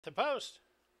The post.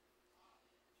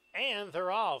 And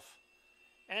they're off.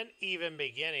 An even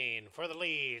beginning for the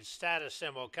lead. Status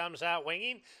Symbol comes out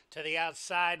winging to the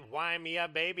outside. Wind Me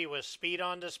Up Baby with speed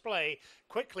on display.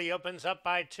 Quickly opens up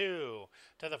by 2.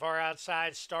 To the far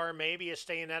outside, Star Maybe is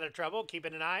staying out of trouble.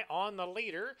 Keeping an eye on the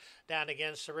leader. Down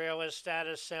against the rail is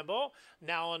Status Symbol.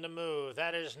 Now on the move.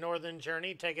 That is Northern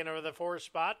Journey taking over the 4th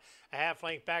spot. A half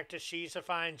length back to She's a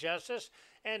Fine Justice.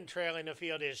 And trailing the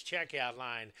field is Checkout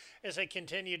Line as they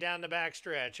continue down the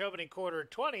backstretch. Opening quarter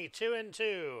 22 and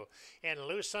 2. And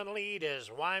loose on lead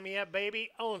is Wind Me Up Baby.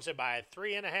 Owns it by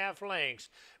 3.5 lengths.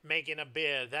 Making a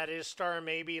bid. That is Star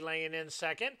Maybe laying in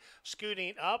second.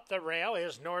 Scooting up the rail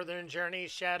is Northern Journey,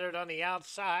 shadowed on the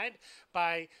outside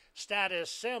by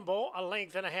Status Symbol. A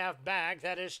length and a half back.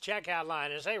 That is Checkout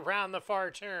Line as they round the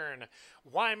far turn.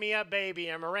 Wind Me Up Baby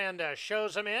and Miranda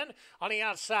shows them in. On the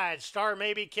outside, Star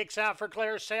Maybe kicks out for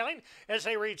Claire Sailing as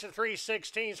they reach the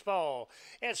 3/16 pole.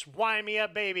 It's Wind Me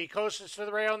Up Baby closest to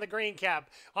the rail in the green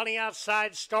cap. On the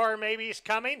outside, Star Maybe's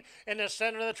coming. In the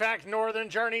center of the track, Northern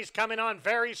Journey's coming on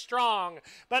very strong.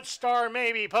 But Star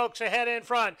Maybe pokes ahead in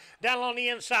front. Down on the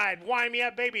inside, Wind Me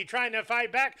Up Baby trying to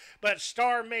fight back, but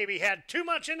Star Maybe had too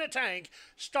much in the tank.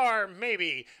 Star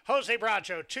Maybe. Jose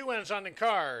Bracho, 2 wins on the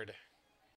card.